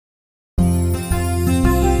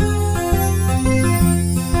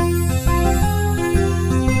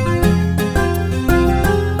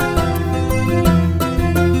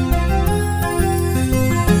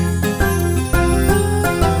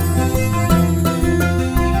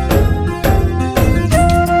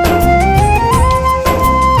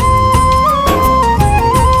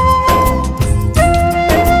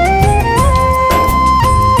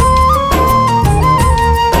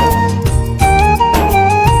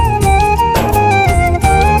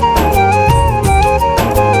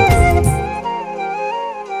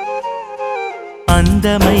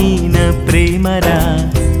అందమైన ప్రేమరా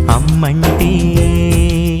అమ్మంటే,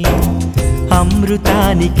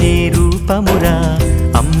 అమృతానికే రూపమురా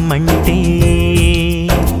అమ్మంటే.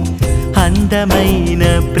 అందమైన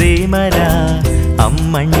ప్రేమరా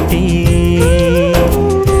అమ్మంటే,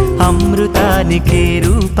 అమృతానికే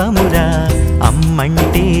రూపమురా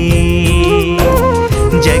అమ్మంటే.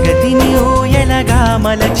 జగతిని ఊయలగా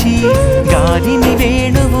మలచి, గాలిని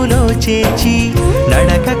వేణువులో చేర్చి,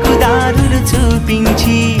 నడకకు దారులు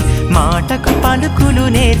చూపించి, మాటకు పలుకులు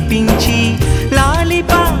నేర్పించి, లాలి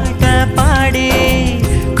పాట పాడే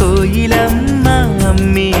కోయిలమ్మ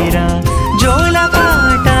అమ్మేరా. జోల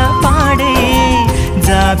పాట పాడే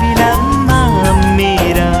జాబిలమ్మ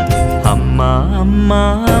అమ్మేరా. అమ్మా అమ్మా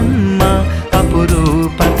అమ్మ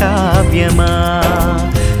అపురూప కావ్యమా.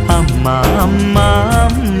 అమ్మా అమ్మా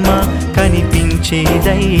అమ్మ కనిపించే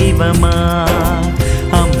దైవమా.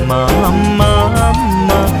 అమ్మా అమ్మా అమ్మ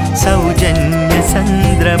సౌజన్య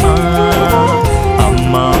సంద్రమా.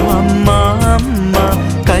 అమ్మా అమ్మా అమ్మ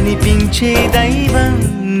కనిపించే దైవం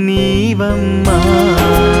నీవమ్మా.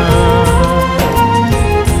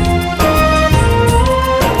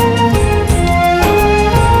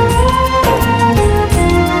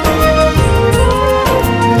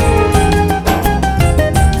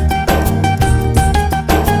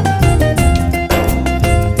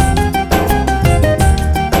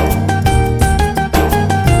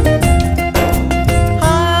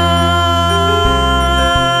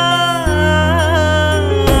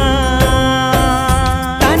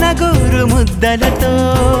 ముద్దలతో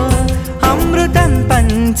అమృతం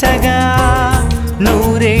పంచగా,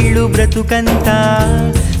 నూరేళ్ళు బ్రతుకంతా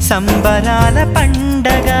సంబరాల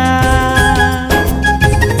పండగ.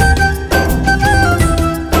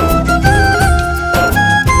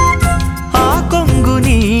 ఆ కొంగు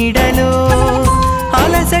నీడలో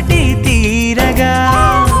అలసటి తీరగా,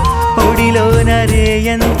 ఒడిలో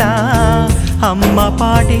నరేయంతా అమ్మ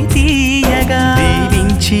పాటి తీయగా.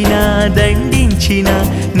 దీవించిన దండించిన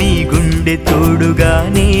నీ గుండె తోడుగా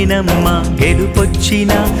నేనమ్మా.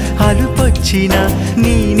 గెలుపొచ్చిన అలుపొచ్చిన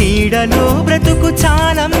నీ నీడలో బ్రతుకు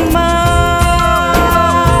చాలమ్మా.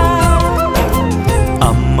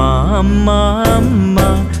 అమ్మా అమ్మా అమ్మ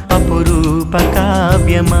అపురూప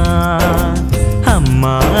కావ్యమా.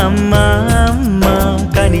 అమ్మా అమ్మా అమ్మ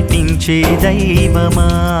కనిపించే దైవమా.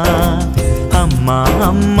 అమ్మా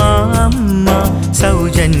అమ్మా అమ్మ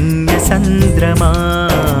సౌజన్య సంద్రమా.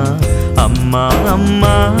 అమ్మా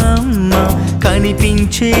అమ్మా అమ్మ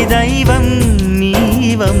కనిపించే దైవం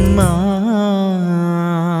నీవమ్మా.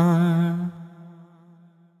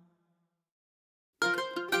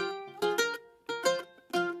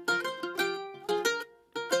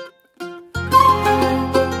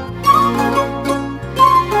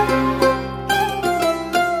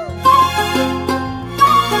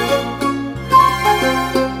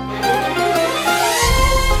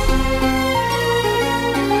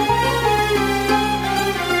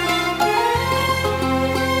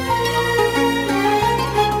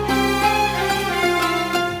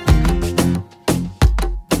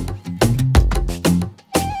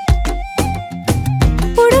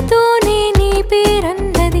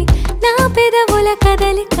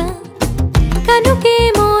 కదలిక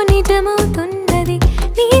కనుకేమో నిజమవుతున్నది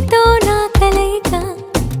నీతో నా కలయిక.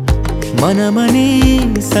 మనమనే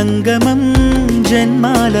సంగమం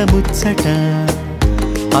జన్మాల ముచ్చట,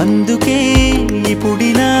 అందుకే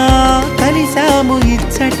ఇప్పుడిలా కలిసాము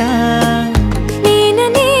ఇచ్చట.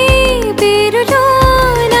 నేననే పేరులో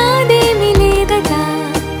నాదేమి లేదట,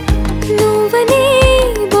 నువ్వనే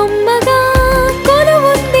బొమ్మగా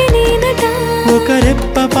కొలువుంది నేనట. ఒక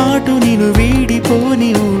రెప్ప పాటు నిన్ను వీడిపోని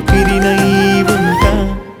ఊపిరినై ఉంటా.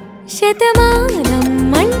 శతమానం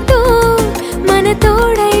అంటూ మన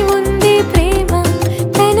తోడై ఉంది ప్రేమ,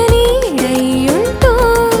 తన నీడై ఉంటూ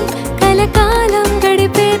కలకాలం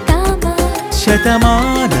గడిపేతామా.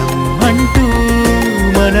 శతమానం అంటూ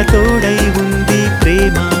మన తోడై ఉంది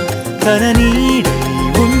ప్రేమ, తన నీడై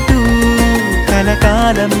ఉంటూ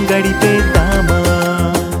కలకాలం గడిపేతామా.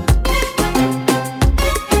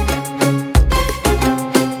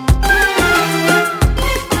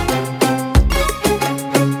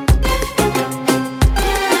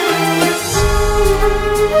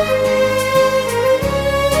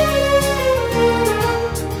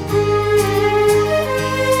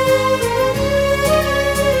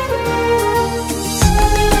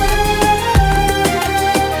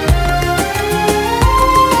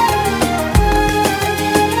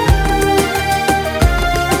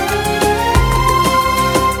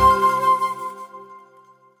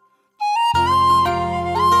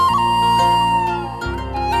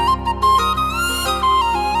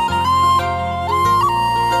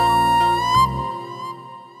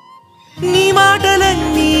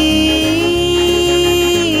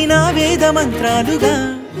 మంత్రాలుగా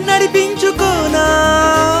నడిపించుకోనా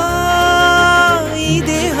ఈ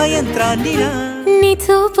దేహ యంత్రాన్నిలా నీ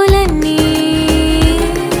చూపులన్నీ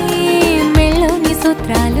మెళ్ళోని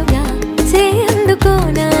సూత్రాలుగా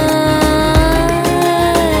చేయందుకోనా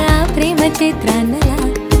ప్రేమ చిత్రాన్నలా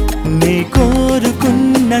నీ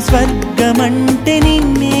కోరుకున్న స్వర్గమంటే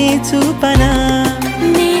నిన్నే చూపనా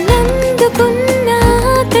నేనందుకున్న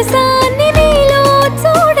ఆకాశాన్ని నీలో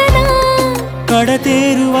చూడనా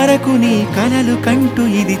కడతేరు వరకు నీ కలలు కంటూ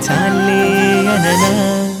ఇది చాలే అననా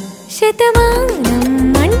శతమానం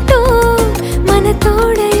అంటూ మన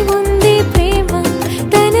తోడై ఉంది ప్రేమ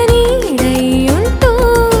తన నీడై ఉంటూ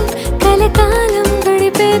కలకాలం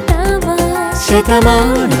గడిపేతావా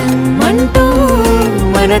శతమానం అంటూ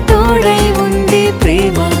మన తోడై ఉంది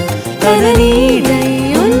ప్రేమ తన నీడై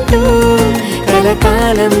ఉంటూ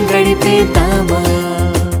కలకాలం గడిపేతావా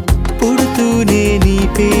పుడుతూనే నీ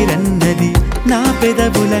పేరన్నది నా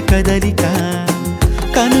పెదవుల కదలిక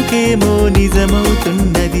కనుకేమో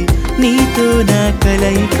నిజమవుతున్నది నీతో నా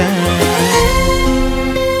కలయిక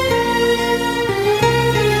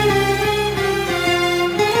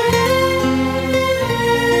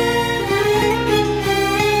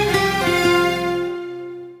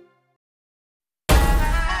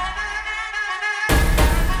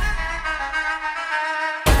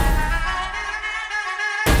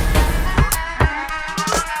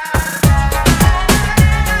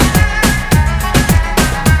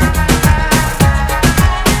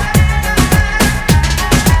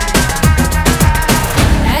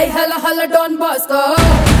Don Bosco,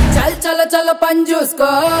 chal chalo chalo panjusko,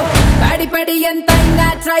 padi padi entayna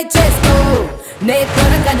try chesko, ne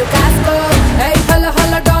toraganu kasko. Hey hello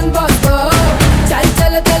hello Don Bosco, chal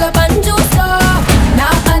chalo chalo panjusko, na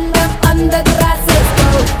andam andadu rasesko,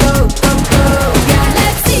 go go go.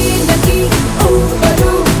 Galaxy naki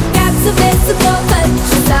oobaru, caps vesko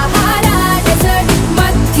vanchu Lahari desert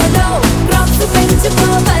madhyalo, crops venchuko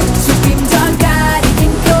vanchu Bangari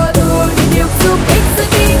introdu nuksu bigsu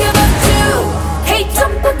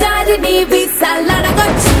నీ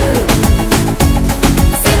విసాలడగొచ్చు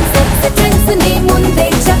Sensex trends ని ముందే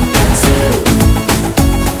చెప్పచ్చు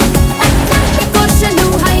Atlantic ocean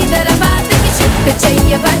Hyderabad కి shift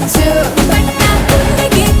చెయ్యవచ్చు but నా గుండె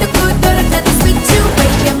గీతకు దొరకదు స్విచ్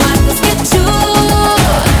వెయ్య mark sketch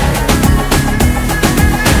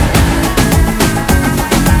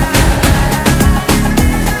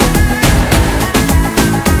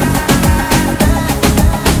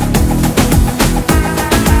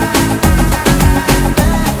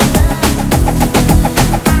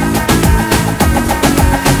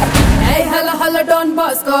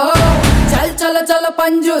Bosco, chal chalo chalo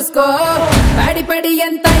panjusko, padi padi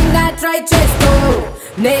entayna try chesko,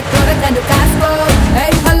 ne toraganu kasko.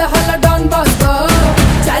 Hey hello hello Don Bosco,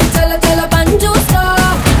 chal chalo chalo panjusko,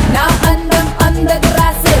 na andam andadu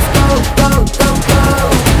rasesko, go go go.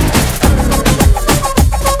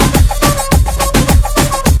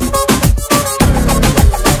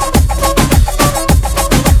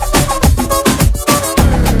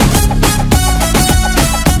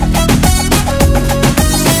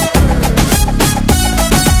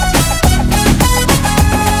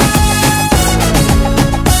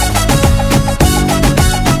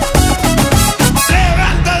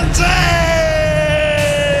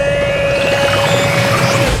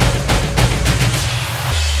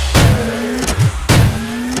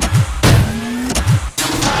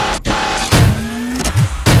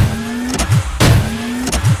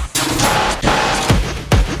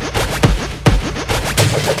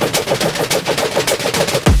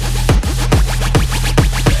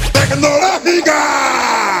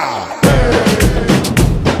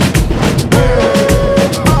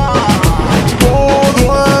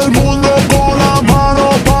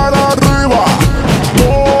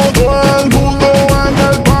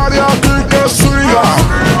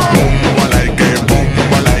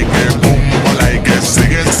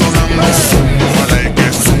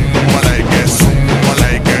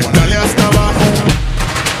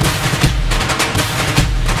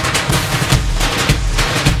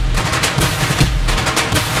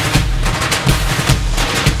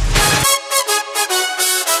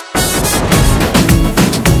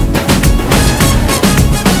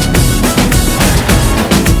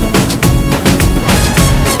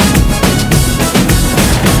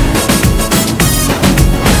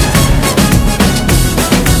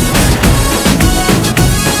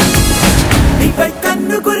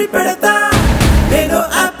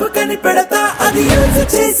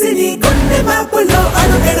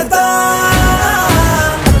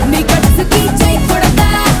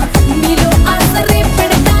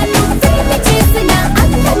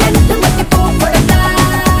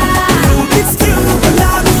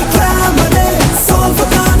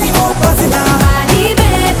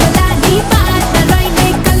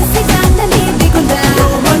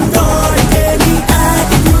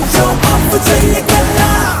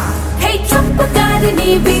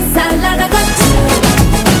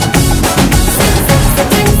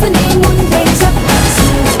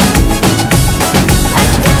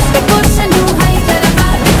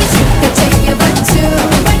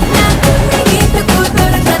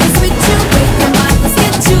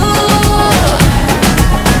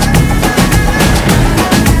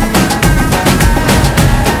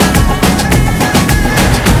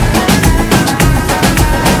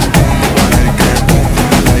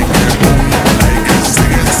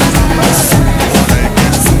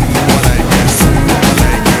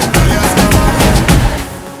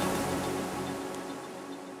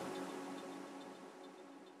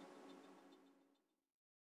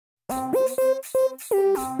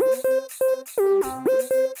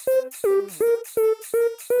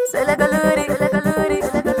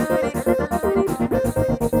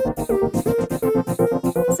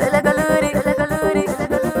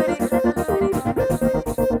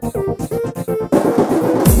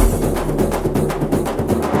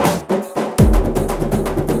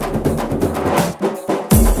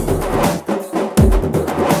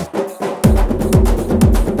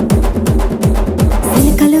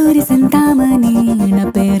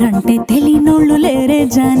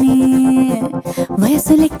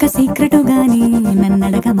 వయసు లెక్క secret గాని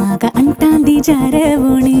నన్నడగమాక అంటాంది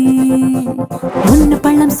జారేవోణి ఉన్న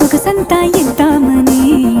పళ్ళం సొగసంతా ఇద్దామని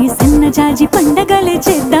సన్న జాజి పండగలే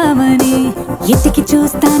చేద్దామని ఎతికి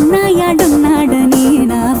చూస్తాన్నా యాడున్నాడని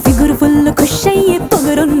నా ఫిగురు ఫుల్ ఖుష్ అయ్యే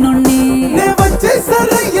పొగరున్నుండి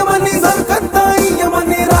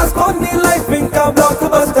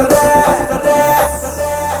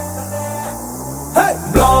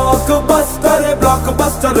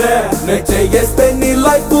Blockbuster, ne cheyeste ni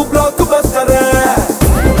life blockbuster.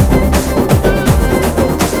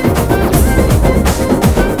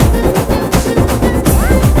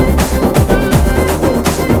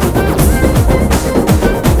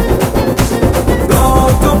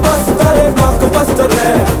 Blockbuster,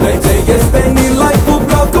 ne cheyeste ni life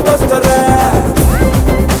blockbuster.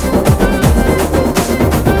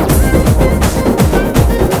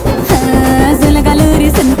 జలగలూరి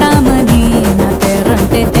Chintamani నా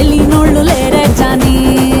పేరంటే తెలియనోళ్ళు లేరే జాని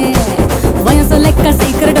వయసు లెక్క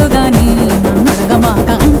సీక్రెటు గాని నడగమాక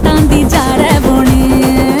అంటాంది జారేబోణి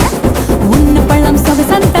ఉన్న పళ్ళం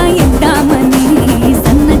సొగసంతా ఇద్దామని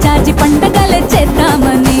సన్న జాజి పండగలే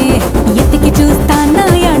చేద్దామని ఎతికి చూస్తానా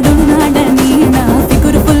యాడున్నాడని నా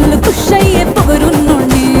ఫిగురు ఫుల్ ఖుష్ అయ్యే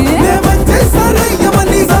పొగరున్నోణ్ణి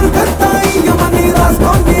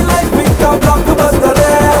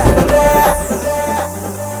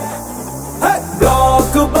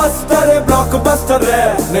Blockbuster,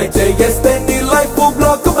 ne cheyeste ni life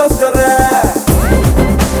blockbuster.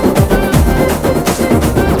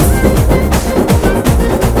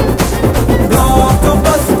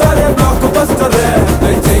 Blockbuster,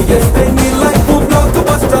 ne cheyeste ni life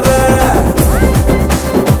blockbuster.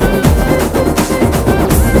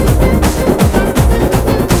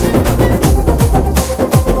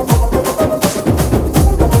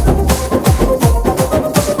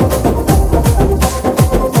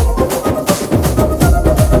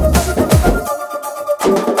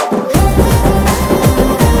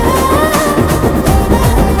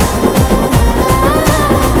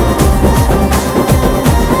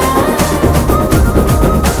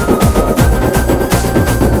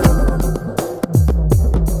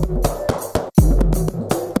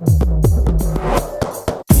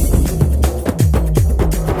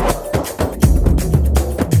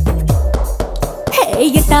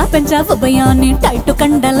 పెంచావు భయాన్ని టైటు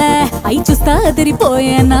కండలే అయి చూస్తా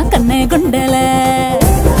అదిరిపోయే నా కన్నే గుండెలే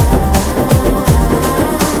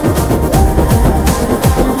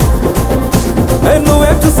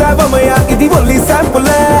నువ్వే చూసావమయ్యా ఇది ఓన్లీ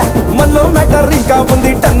శాంపులే మనలో మ్యాటర్ ఇంకా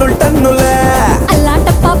ఉంది టన్నులే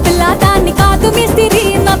అల్లాటప్ప పిల్ల దాన్ని కాదు మిస్తిరి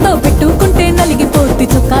నాతో పెట్టుకుంటే నలిగిపోతి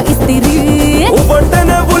చుక్క ఇస్తిరి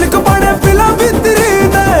ఒంటనే ఉలికి పడే పిల్ల విత్తిరి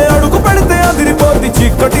అడుగు పెడితే అదిరిపోతి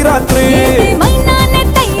చీకటి రాత్రి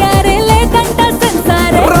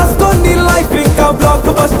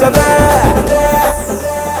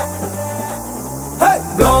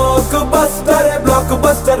Blockbuster,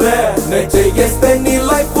 blockbuster, ne cheyeste ni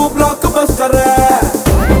life blockbuster.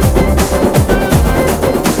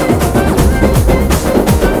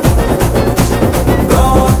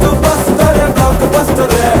 Blockbuster,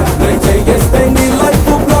 ne cheyeste ni life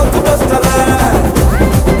blockbuster.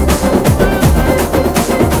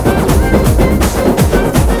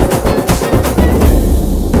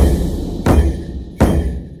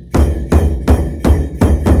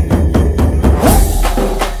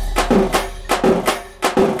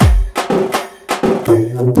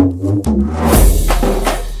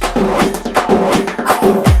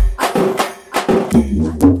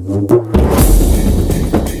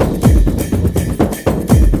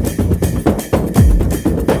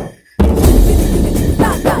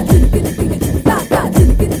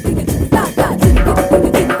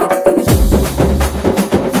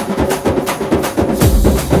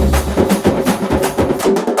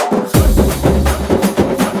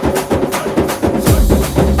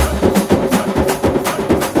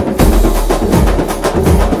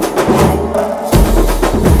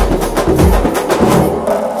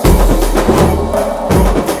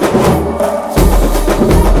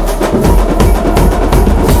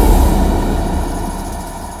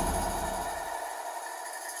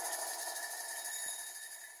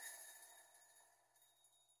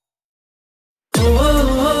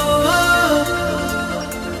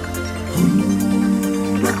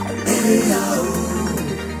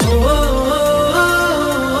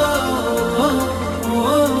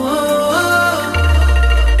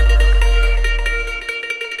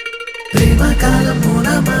 ప్రేమ కాలం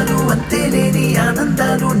మూలమాలు అంతేలేని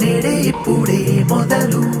ఆనందాలు నేడే ఇప్పుడే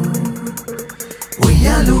మొదలు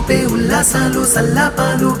ఉయ్యాలుపే ఉల్లాసాలు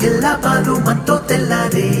సల్లాపాలు గిల్లాపాలు మనతో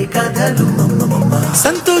తెల్లారే కథలు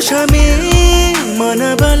సంతోషమే మన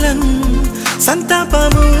బలం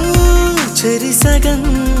సంతాపము చెరిసగం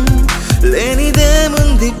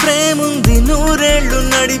లేనిదేముంది ప్రేముంది నూరేళ్లు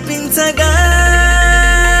నడిపించగా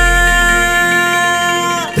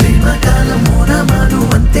ప్రేమ కాలం మూలమాలు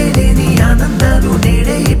అంతేలేని ఆనందాలు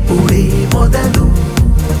నేడే ఇప్పుడే మొదలు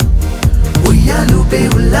ఉయ్యాలుపే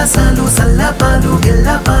ఉల్లాసాలు సల్లాపాలు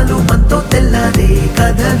గిల్లాపాలు మనతో తెల్లారే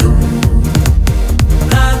కథలు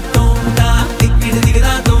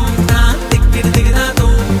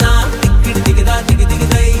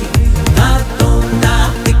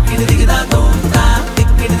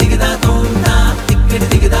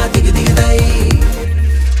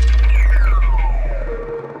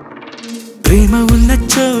ప్రేమ ఉన్న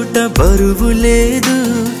చోట బరువు లేదు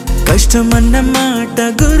కష్టమన్న మాట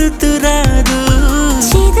గుర్తురాదు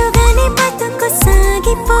చేదుగానే బతుకు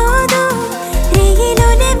సాగిపోదు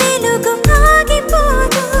రేగిలోనే వెలుగు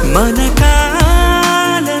ఆగిపోదు మన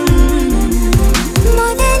కాలం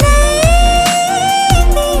మొదలైంది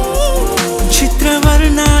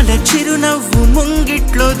చిత్రవర్ణాల చిరునవ్వు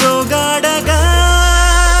ముంగిట్లో దోగాడగా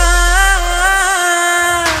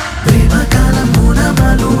ప్రేమ కాలం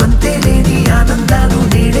మూలమాలు అంతేలేని ఆనందాలు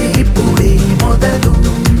నేడే ఇప్పుడే మొదలు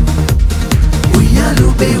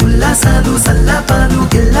ఉయ్యాలుపే ఉల్లాసాలు సల్లాపాలు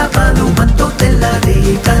గిల్లాపాలు మనతో తెల్లారే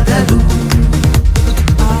కథలు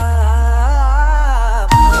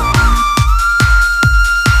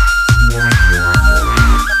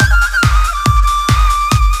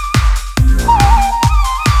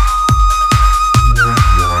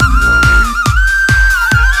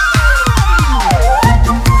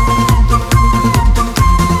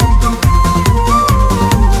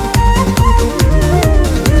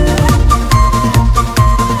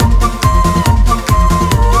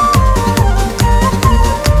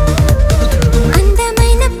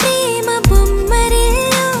అందమైన ప్రేమ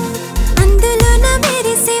బొమ్మరిల్లు అందులోన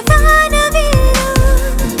మెరిసే వానవిల్లు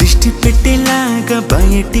దిష్టి పెట్టేలాగా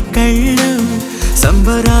బయటి కళ్ళు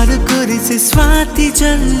సంబరాలు కురిసి స్వాతి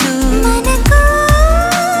జల్లు మన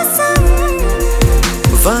కోసం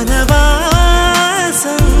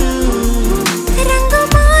వనవాసం రంగు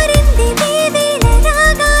మారింది వేవేల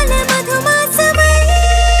రాగాల మధుమాసమై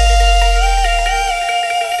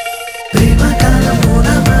ప్రేమ కాలం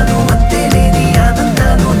మూలమాలు అంతేలేని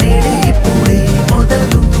ఆనందాలు నేడే ఇప్పుడే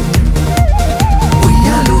మొదలు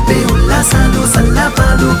ఉయ్యాలుపే ఉల్లాసాలు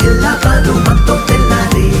సల్లాపాలు గిల్లాపాలు మనతో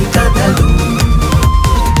తెల్లారే కథలు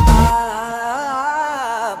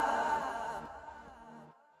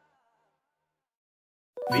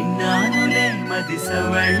విన్నానులే మది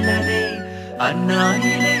సవళ్ళనే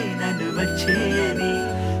అన్నాయిలే నన్ను వచ్చేయని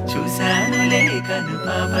చూశానులే కను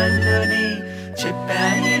పాపల్లోనే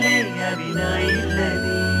చెప్పాయిలే అవి నా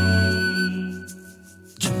ఇల్లని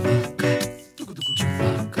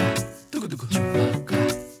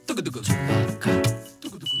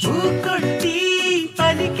ఊకొట్టి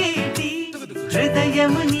పలికేటి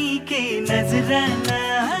హృదయము నీకే నజరానా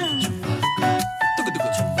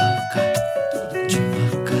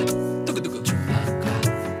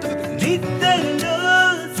నిద్దల్లో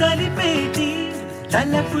సలిపేటి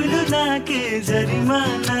తలపులు నాకే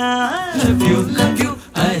జరిమానా love you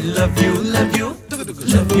I love you love you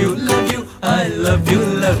love you love you I love you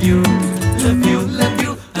love you love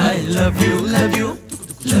you I love you love you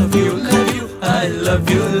love you I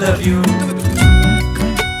love you love you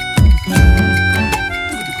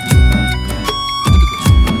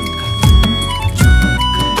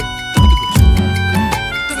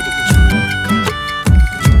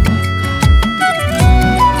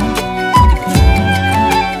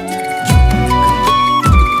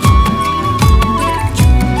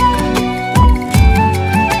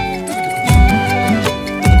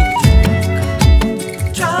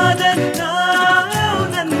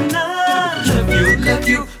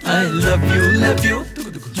love you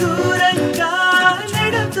దూరంగా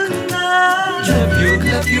నెడుతున్నా love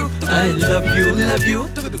you I love you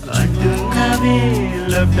అంటున్నావే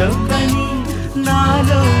love అని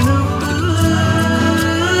నాలోను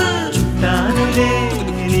తానులే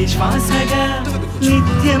నీ శ్వాసగా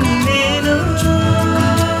నిత్యం నేను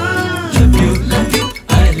love you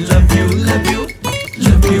I love you I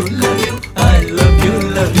love you I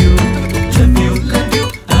love you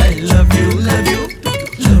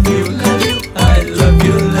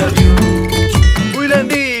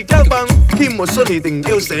khi một số thì tình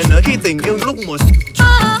yêu sẽ nở khi tình yêu lúc một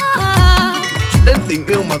đến tình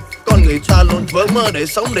yêu mà còn 你大浪твоя money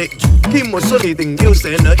手你天冇衰一定要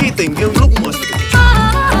醒啊，一定要碌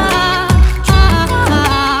我。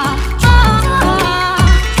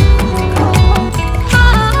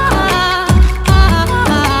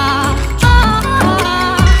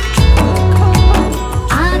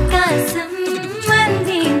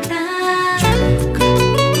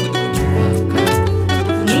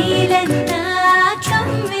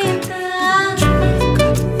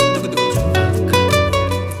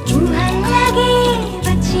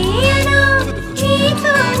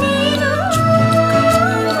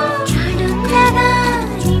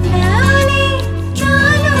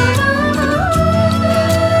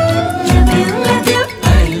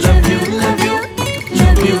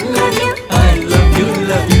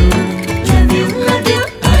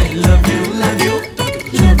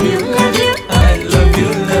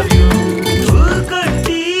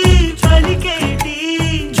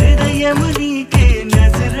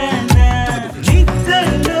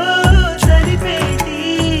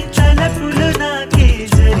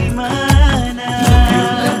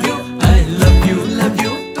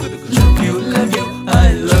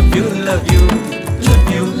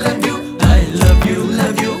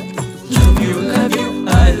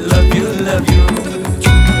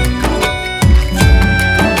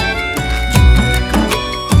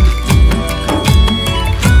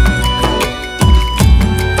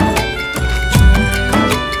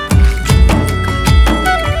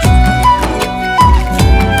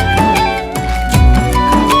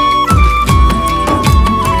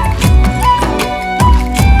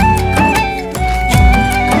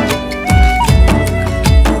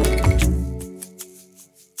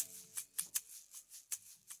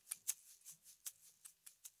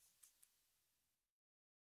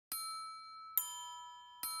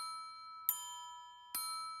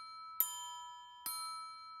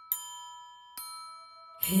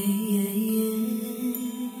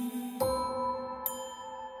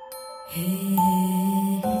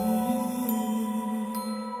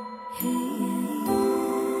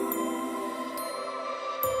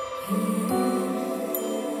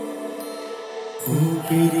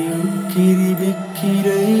ఊపిరి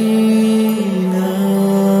ఉక్కిరిబిక్కిరైనా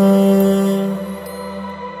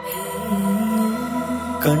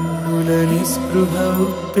కన్నుల నిస్పృహ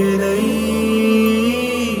ఉప్పెరైనా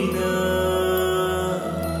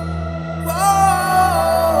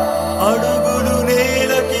అడుగులు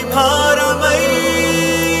నేలకి భారమైనా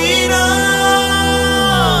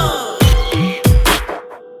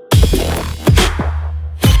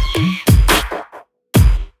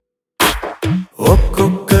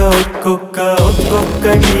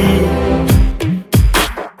ఒక్కొక్కటి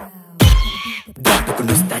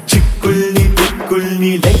దాటుకునొస్తా చిక్కుల్ని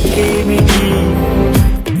దిక్కుల్ని లెక్కేమిటి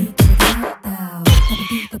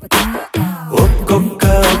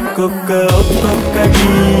ఒక్కొక్కటి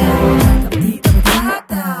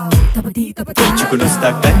తెచ్చుకునొస్తా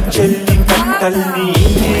కంచెల్ని కట్టల్ని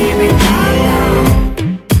ఏమిటి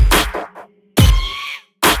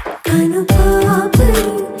కనుపాపని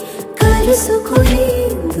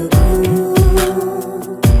కలుసుకునేందుకు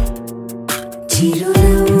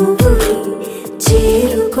చిరునవ్వుని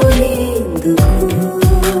చేరుకునేందుకు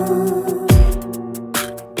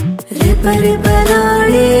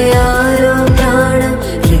రెపరెపలాడే ఆరో ప్రాణం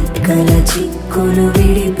రెక్కల చిక్కులు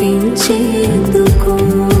విడిపించేందుకు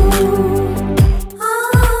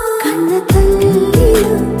కన్న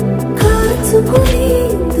తల్లిలా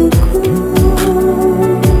కాచుకునేందుకు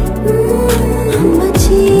అమ్మ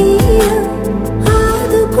చీర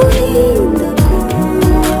ఆదుకునేందుకు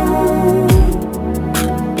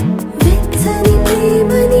వెచ్చని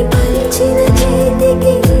ప్రేమని పంచిన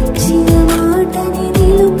చేతికి ఇచ్చిన మాటని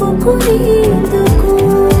నిలుపుకునేందుకు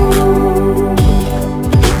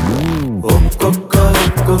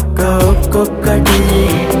ఒక్కొక్కటి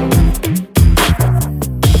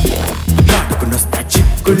దాటుకునొస్తా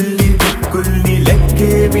చిక్కుల్ని దిక్కుల్ని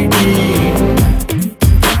లెక్కేమిటి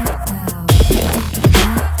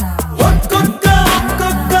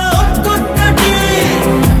ఒక్కొక్కటి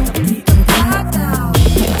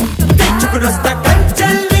తెచ్చుకునొస్తా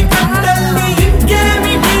కంచెల్ని కట్టల్ని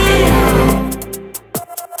ఇంకేమిటి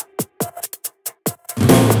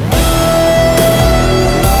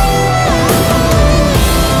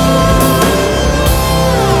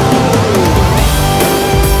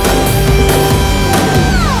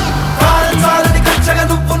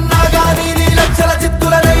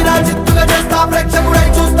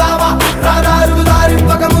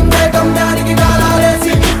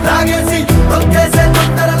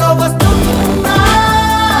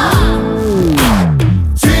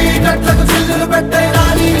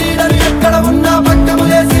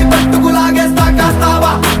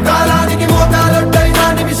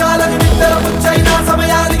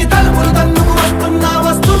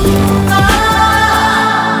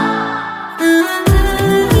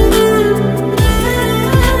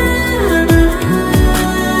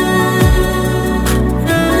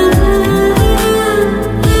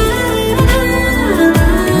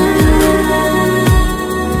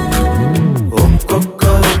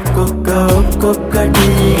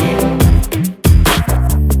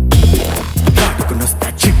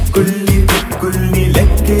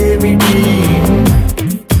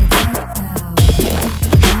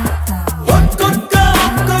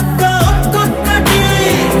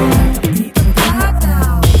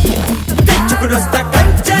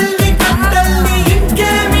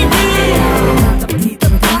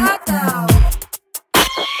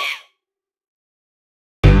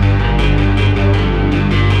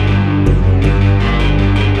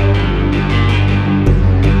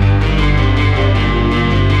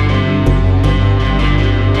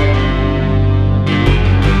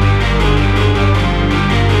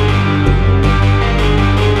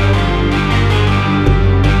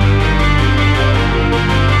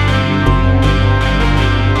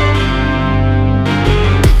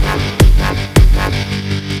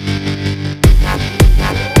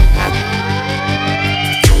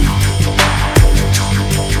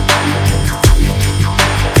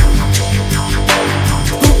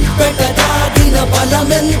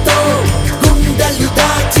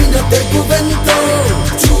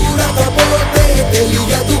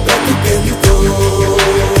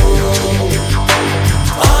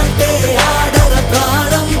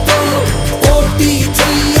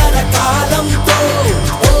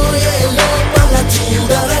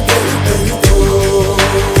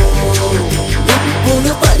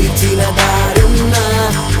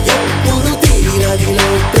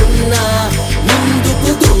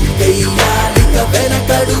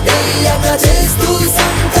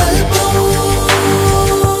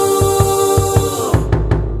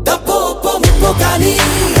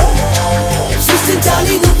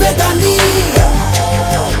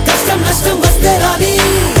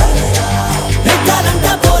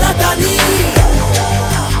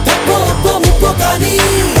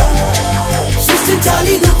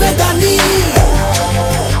చూపించాలి నువ్వే దాన్ని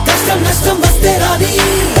కష్టం నష్టం వస్తే రాని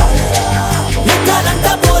నెక్కాలంట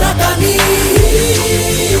పోరాటాన్ని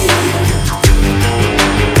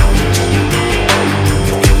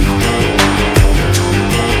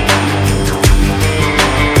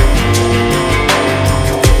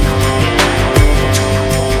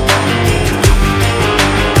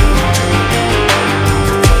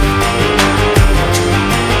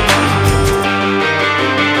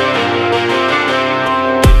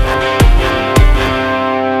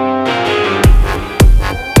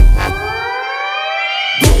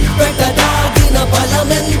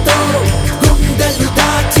బలమెంతో గుండెలు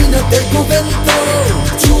దాచిన తెగువెంతో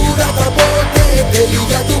చూడకపోతే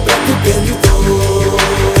తెలియదు బ్రతుకెంతో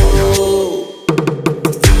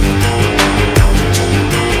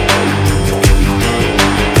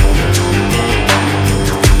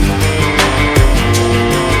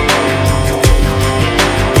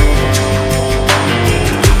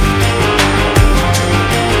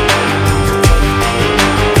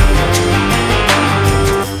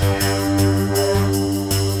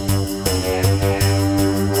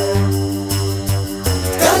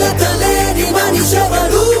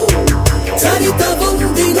చరిత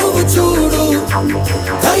ఉంది నువ్వు చూడు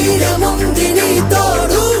ధైర్యముంది నీ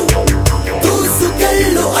తోడు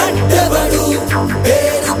దూసుకెళ్ళు అడ్డబడు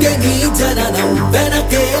పేరుకే నీ జననం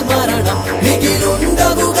వెనకే మరణం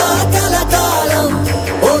మిగిలుండవుగా కలకాలం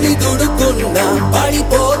ఒడిదుడుకున్నా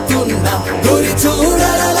పడిపోతున్నా గురి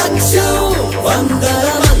చూడల లక్ష్యం వందల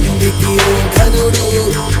మందికి ఘనుడు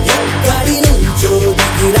ఎక్కడి నుంచో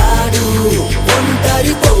దిగిరాడు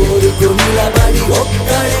ఒంటరి పోరుకు నిలబడి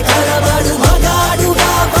ఒక్కడే